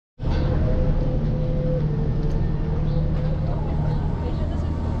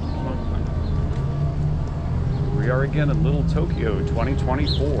are again in Little Tokyo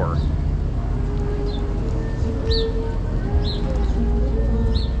 2024.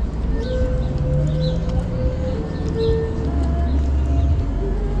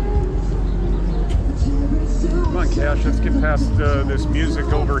 Come on, Cash, let's get past this music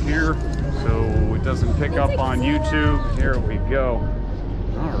over here so it doesn't pick up on YouTube. Here we go.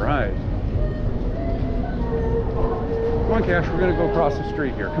 All right. Come on, Cash, we're gonna go across the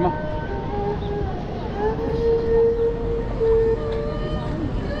street here. Come on.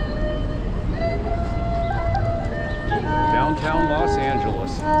 Downtown Los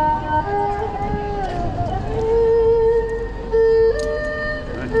Angeles. All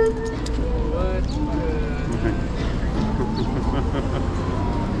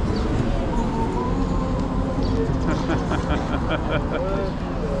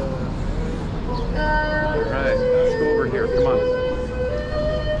right, let's go over here. Come on.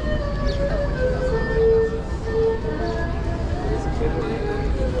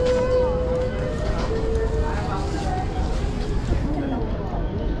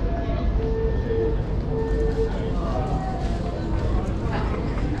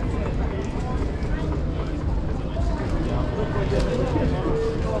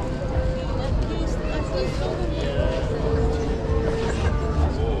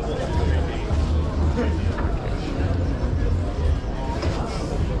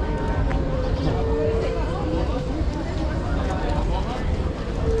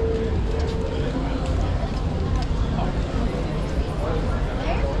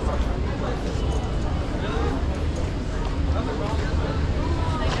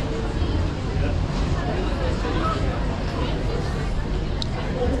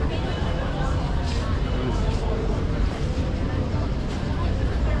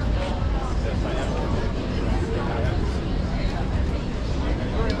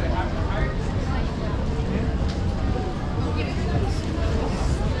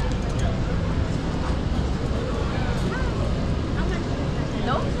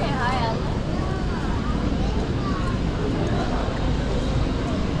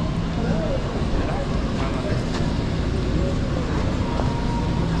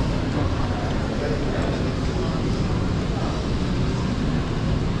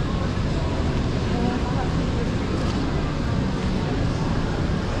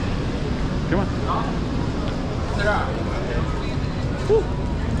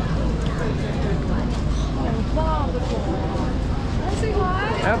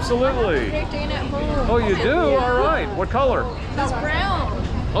 Absolutely. Dane at home. Oh, you do? Yeah. All right. What color? He's brown.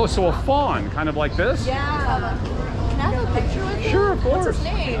 Oh, so a fawn, kind of like this? Yeah. Can I have a picture with him? Sure, of course. What's his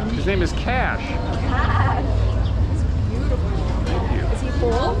name? His name is Cash. Cash. He's beautiful. Thank you. Is he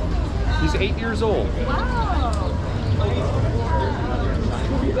full? He's 8 years old. Wow.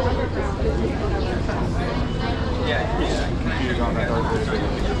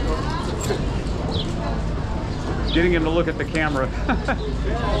 Getting him to look at the camera.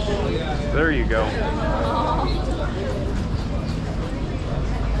 There you go.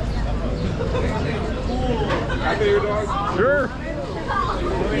 Sure.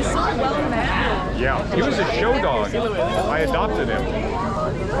 He's so well mannered. Yeah, he was a show dog. I adopted him.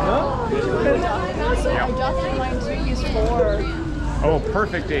 I adopted mine too. He's 4. Oh,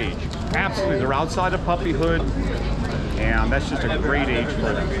 perfect age. Absolutely. They're outside of puppyhood, and that's just a great age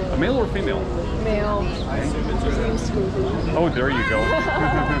for them. A male or female? Male. His name's Scooby. Oh, there you go.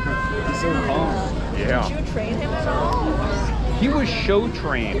 He's so calm. Yeah. Did you train him at all? He was show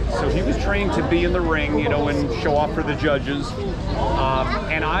trained, so he was trained to be in the ring, you know, and show off for the judges.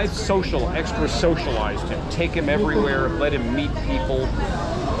 And I extra socialized him, take him everywhere, let him meet people.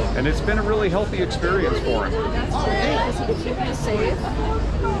 And it's been a really healthy experience for him. That's great. Does he keep you safe?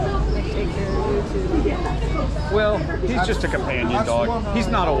 Take care of you too. Well, he's just a companion dog. He's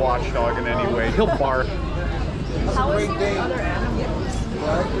not a watchdog in any way. He'll bark. How is he with other animals?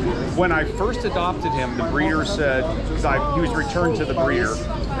 When I first adopted him, the breeder said, because he was returned to the breeder,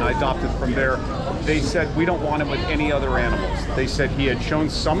 and I adopted from there, they said, we don't want him with any other animals. They said he had shown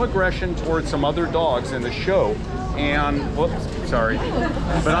some aggression towards some other dogs in the show, and, whoops, sorry.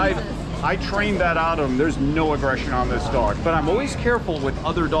 But I trained that out of him. There's no aggression on this dog. But I'm always careful with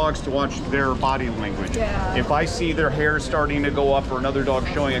other dogs to watch their body language. Yeah. If I see their hair starting to go up or another dog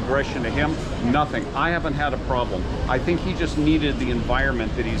showing aggression to him, nothing. I haven't had a problem. I think he just needed the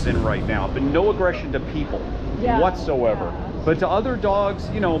environment that he's in right now. But no aggression to people whatsoever. But to other dogs,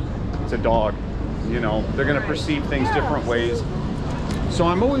 you know, it's a dog. You know, they're going to perceive things different ways. So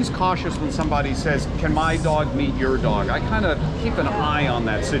I'm always cautious when somebody says, can my dog meet your dog? I kind of keep an eye on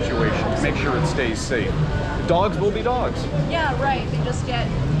that situation to make sure it stays safe. Dogs will be dogs. Yeah, right. They just get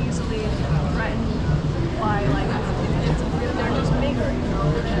easily threatened. why like they're just bigger, you know.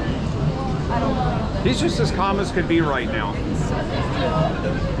 I don't know. He's just as calm as could be right now.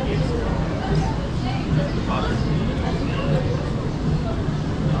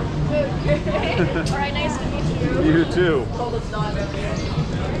 Alright, nice to meet you. You too. Oldest dog.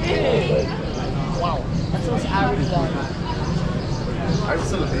 Wow, that's the most average dog. I just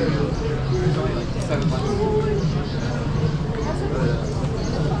saw the baby. Like 7 months.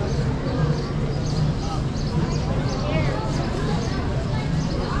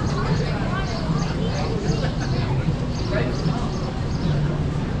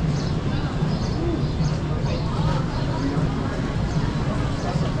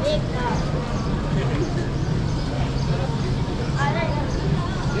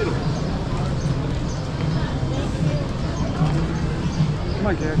 Come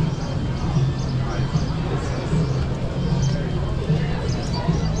on, Cash.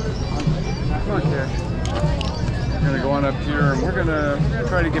 Come on, Cash. We're gonna go on up here, and we're gonna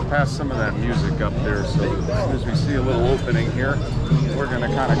try to get past some of that music up there. So as soon as we see a little opening here, we're gonna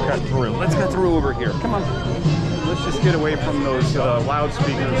kind of cut through. Let's cut through over here. Come on. Let's just get away from those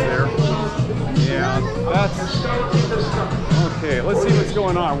loudspeakers there. Yeah, that's okay. Let's see what's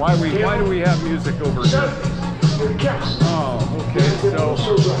going on. Why do we have music over here? Oh, okay. So,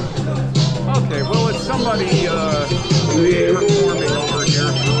 okay. Well, it's somebody performing over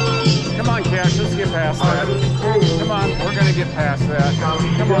here. Come on, Cash. Let's get past that. Come on. We're gonna get past that.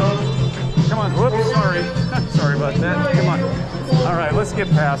 Come on. Come on. Whoops. Sorry. Sorry about that. Come on. All right. Let's get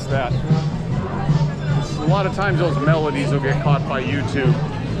past that. A lot of times those melodies will get caught by YouTube,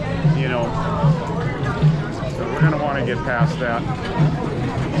 you know. So we're gonna want to get past that.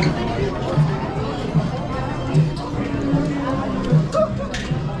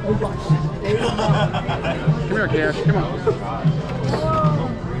 Come here, Cash. Come on.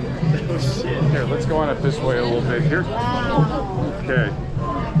 Here, let's go on up this way a little bit here. Okay.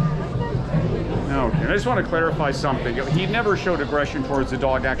 Okay, I just want to clarify something. He never showed aggression towards the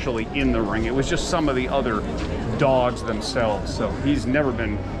dog actually in the ring. It was just some of the other dogs themselves. So he's never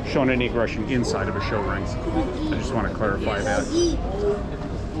been shown any aggression inside of a show ring. I just want to clarify that.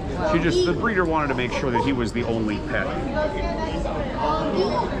 The breeder wanted to make sure that he was the only pet.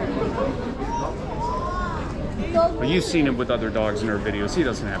 But you've seen him with other dogs in our videos. He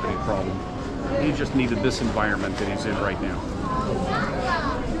doesn't have any problem. He just needed this environment that he's in right now.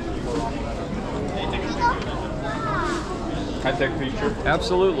 Can I take a picture?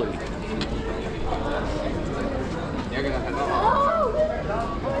 Absolutely.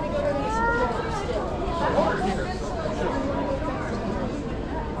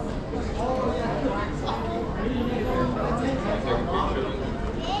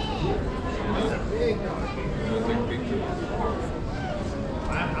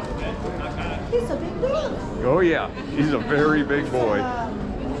 He's a big boy. Oh yeah, he's a very big boy.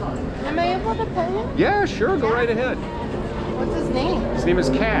 Am I able to pet him? Yeah, sure, go right ahead. What's his name? His name is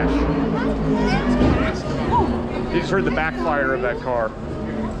Cash. You just heard the backfire of that car.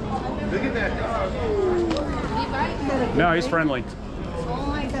 Look at that dog. No, he's friendly. Oh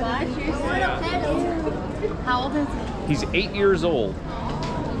my gosh, you're so petty. How old is he? He's 8 years old.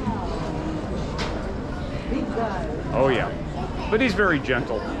 Big guy. Oh yeah, but he's very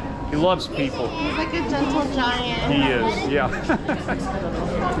gentle. He loves people. He's like a gentle giant. He is, yeah.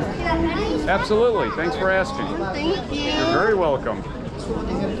 Absolutely. Thanks for asking. Thank you. You're very welcome.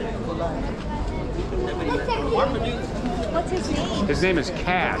 What's his name? His name is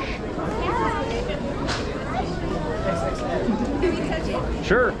Cash.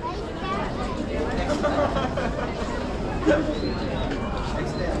 Sure.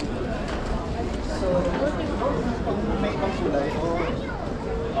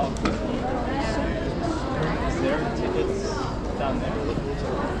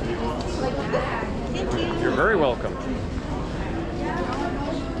 You're very welcome.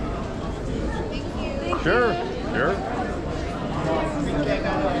 Sure, sure.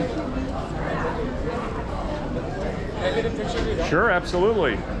 Sure,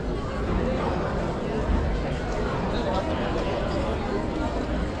 absolutely.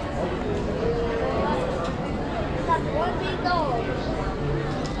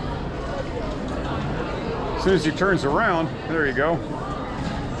 As soon as he turns around, there you go.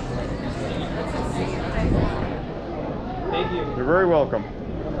 Thank you. You're very welcome.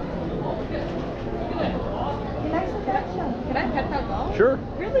 Can I pet that dog? Sure.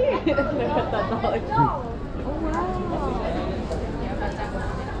 Really? Can I pet that dog? Oh wow.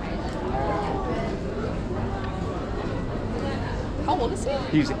 How old is he?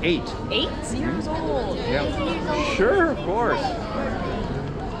 He's 8. 8 years old. Yeah. Sure, of course.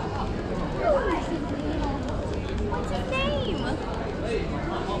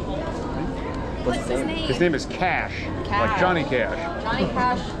 What's his name? His name is Cash. Like Johnny Cash. Johnny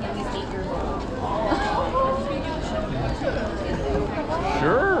Cash, and he's 8 years old.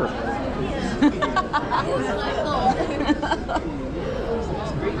 Sure.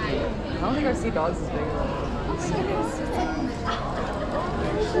 I don't think I've seen dogs as big.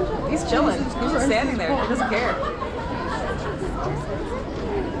 He's chilling. He's just standing there. He doesn't care.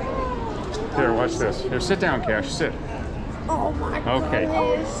 Here, watch this. Here, sit down, Cash. Sit. Oh my Okay.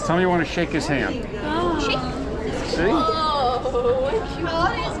 Tell me you want to shake his hand. See? Oh,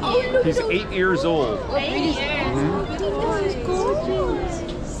 He's 8 years old. 8 years. He's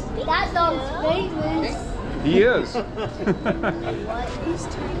gorgeous. That dog's famous. He is. He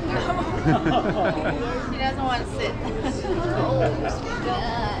doesn't want to sit.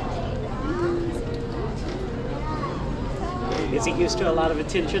 Is he used to a lot of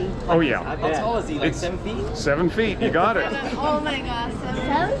attention? Oh, yeah. How tall is he? Like 7 feet? 7 feet. You got it. Oh my gosh.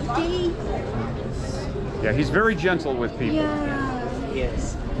 70. Yeah, he's very gentle with people. Yeah.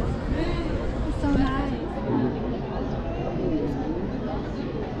 Yes. It's so nice.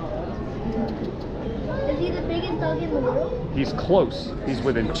 Is he the biggest dog in the world? He's close. He's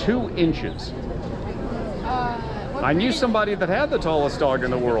within 2 inches. I knew somebody that had the tallest dog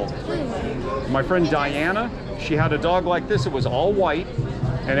in the world. My friend Diana, she had a dog like this. It was all white,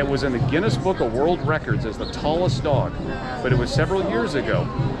 and it was in the Guinness Book of World Records as the tallest dog. But it was several years ago.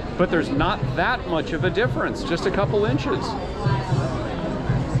 But there's not that much of a difference, just a couple inches.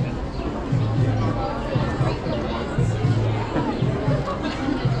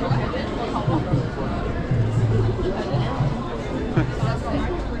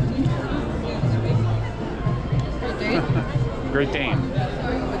 Great Dane. The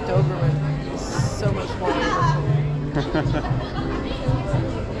Doberman is so much more.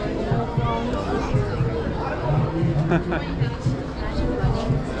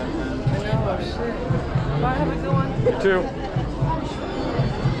 Bye, have a good one. You too.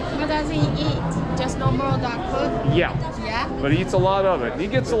 What does he eat? Just normal dog food? Yeah, Yeah? but he eats a lot of it. He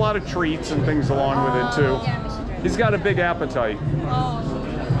gets a lot of treats and things along with it too. He's got a big appetite. Oh.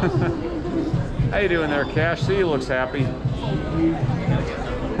 How you doing there, Cash? See, he looks happy.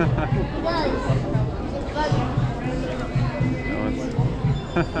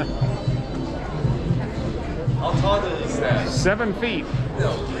 How tall is that? 7 feet.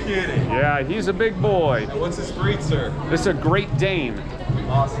 No kidding. Yeah, he's a big boy. And what's his breed, sir? This is a Great Dane,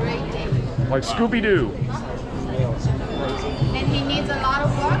 Awesome. like Scooby-Doo. And he needs a lot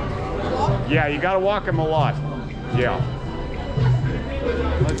of work? Yeah, you gotta walk him a lot. Yeah.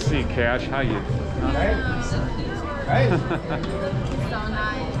 Let's see, Cash, how you? Hey. Hey. So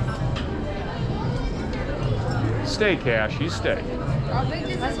nice. Stay, Cash. You stay.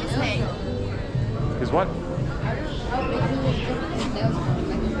 What's his name? His what?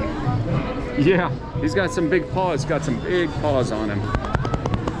 Yeah, he's got some big paws. Got some big paws on him.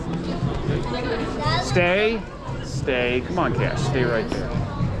 Stay. Stay. Come on, Cash. Stay right there.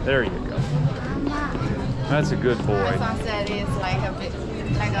 There you go. That's a good My boy. son said it's like a bit,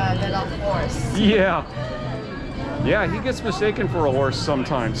 like a little horse. Yeah. Yeah, he gets mistaken for a horse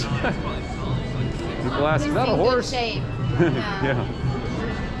sometimes. People ask, is that a In good horse? shape. Yeah.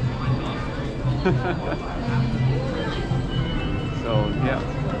 So, yeah.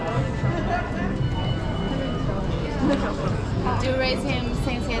 Do you raise him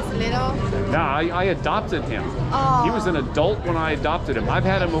since he's little? Now, I adopted him. Oh. He was an adult when I adopted him. I've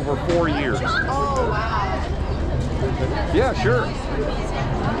had him over 4 years. Oh, wow. Yeah, sure.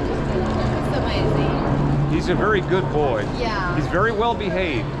 That's amazing. He's a very good boy. Yeah. He's very well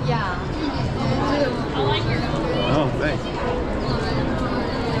behaved. Yeah. Oh, thanks.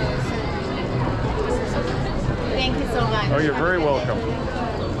 Thank you so much. Oh, you're very welcome.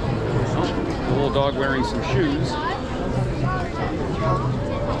 The little dog wearing some shoes.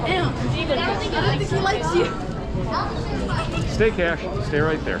 I don't think he likes you. Stay, Cash. Stay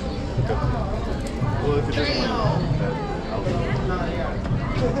right there. Well, if it doesn't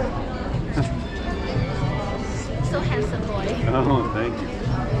So handsome boy. Oh, thank you.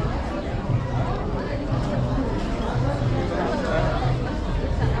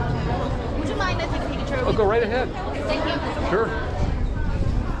 Would you mind if I take a picture Oh, go right ahead. Thank you. Sure.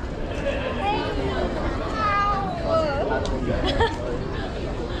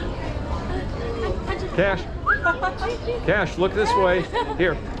 Cash. Cash, look this way.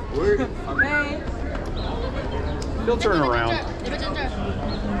 Here. He'll turn around.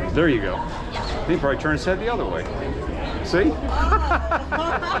 There you go. He probably turn his head the other way. See?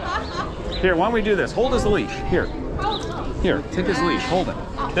 Here, why don't we do this? Hold his leash. Here. Here, take his leash. Hold it.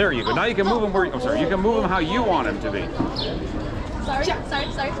 There you go. Now you can move him where you, I'm sorry, you can move him how you want him to be. Sorry.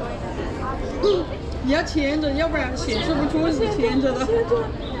 你要牵着，要不然显示不出你牵着的。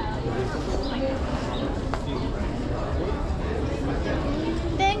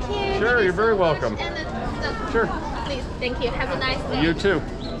Thank you. Sure, you're very welcome. And the, Sure. please, thank you. Have a nice day. You too.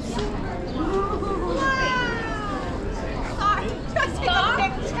 Sorry, just take a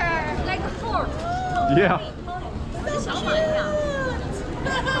picture. Like a fork. Yeah.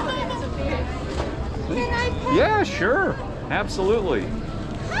 Can I pet? Yeah, sure. Absolutely.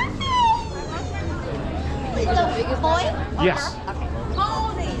 Boy? Yes. How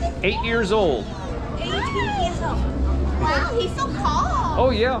old is he? 8 years old. 18 years old. Wow, he's so tall. Oh,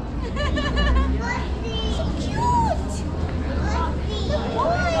 yeah. So cute. Good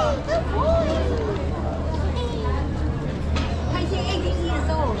boy. Good boy. I think 18 years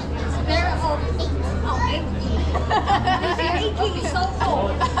old. It's very old. Oh, 18 is so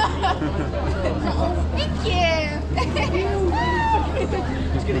old. Thank you.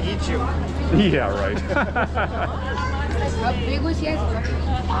 He's gonna eat you. Yeah, right. How big was he?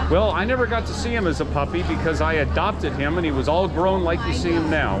 Well, I never got to see him as a puppy because I adopted him and he was all grown like you see him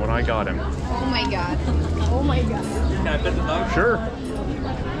now when I got him. Oh my god. Oh my god. Can I pet the dog? Sure.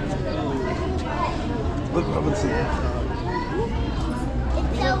 Look, Robinson.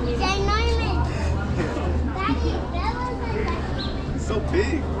 It's so dynamic. He's so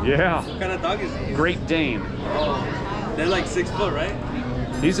big. Yeah. What kind of dog is he? Great Dane. Oh, they're like 6 foot, right?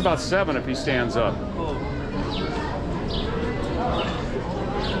 He's about 7 if he stands up. Oh.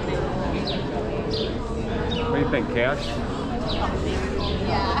 What do you think, Cash?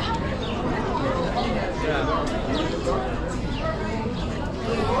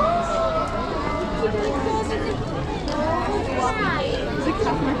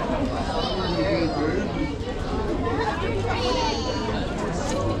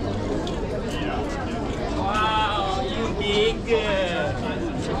 Wow, you big.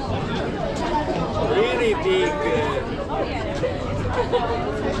 Really big.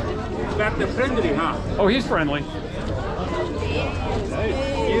 Got the friendly, huh? Oh, he's friendly.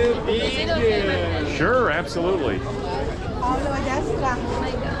 You big. Sure, absolutely.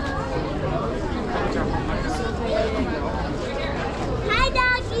 Hi,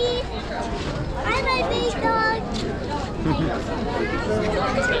 doggy. Hi, my big dog.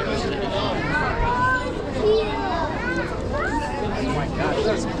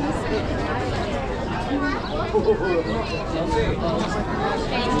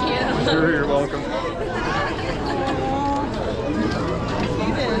 Sure, you're welcome.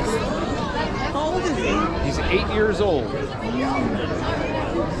 How old is he? He's 8 years old.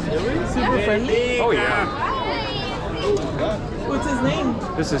 Super friendly. Oh, yeah. What's his name?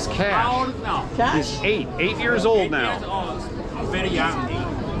 This is How Cash. old now? Cash? He's 8 years old now. Oh, very young.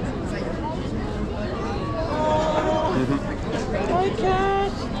 Hi,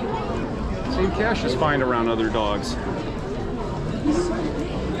 Cash. See, Cash is fine around other dogs.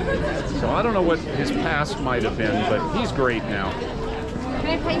 So I don't know what his past might have been, but he's great now. Can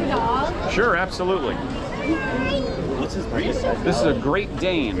I pet your dog? Sure, absolutely. What's his breed? This is a Great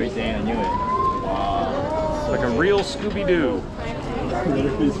Dane. Great Dane, I knew it. Wow. Like a real Scooby-Doo.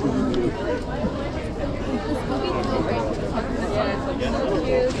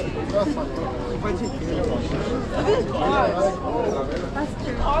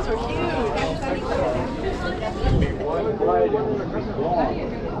 Paws are cute.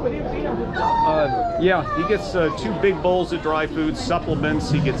 What do you feed him? Yeah, he gets 2 big bowls of dry food,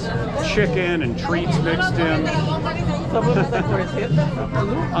 supplements. He gets chicken and treats mixed in.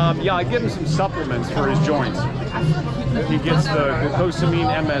 Yeah, I give him some supplements for his joints. He gets the glucosamine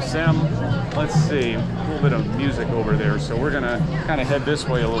MSM. Let's see, a little bit of music over there, so we're gonna kind of head this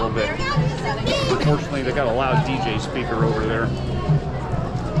way a little bit. Unfortunately, they got a loud DJ speaker over there,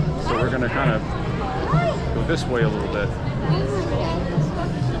 so we're gonna kind of go this way a little bit.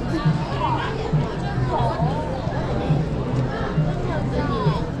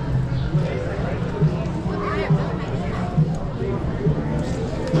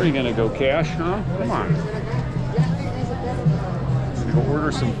 Where are you gonna go, Cash, huh? Come on. Gonna go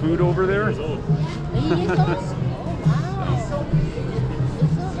order some food over there?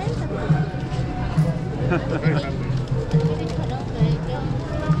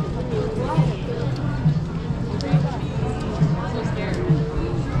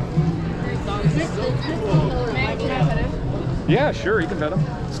 Yeah, sure, you can pet him.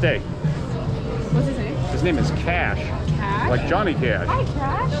 Stay. What's his name? His name is Cash. Cash? Like Johnny Cash. Hi,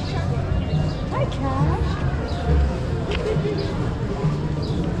 Cash. Hi, Cash.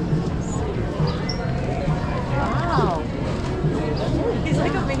 Wow. He's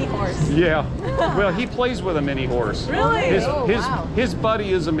like a mini horse. Yeah. Well, he plays with a mini horse. Really? His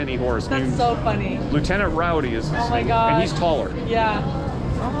buddy is a mini horse. That's named so funny. Lieutenant Rowdy is his Oh my name, gosh. and he's taller. Yeah.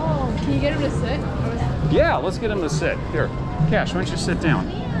 Oh, can you get him to sit? Yeah, let's get him to sit. Here, Cash, why don't you sit down?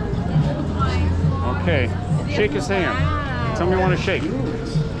 Okay, shake his hand. Tell me you want to shake.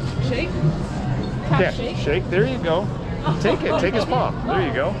 Shake? Yeah, Shake? shake. There you go. Take it. Take his paw. There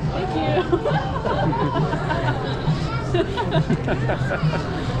you go. Thank you.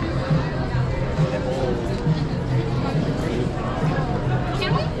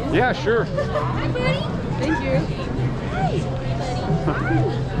 Yeah, sure. Thank you.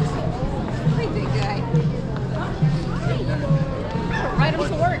 Ride him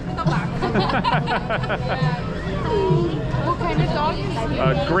to work. What kind of dog is he?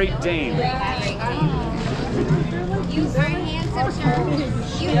 A Great Dane. You are handsome, sir.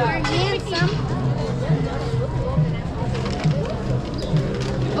 You are handsome.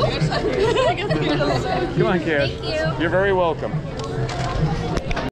 Come on, Cash. Thank you. You're very welcome.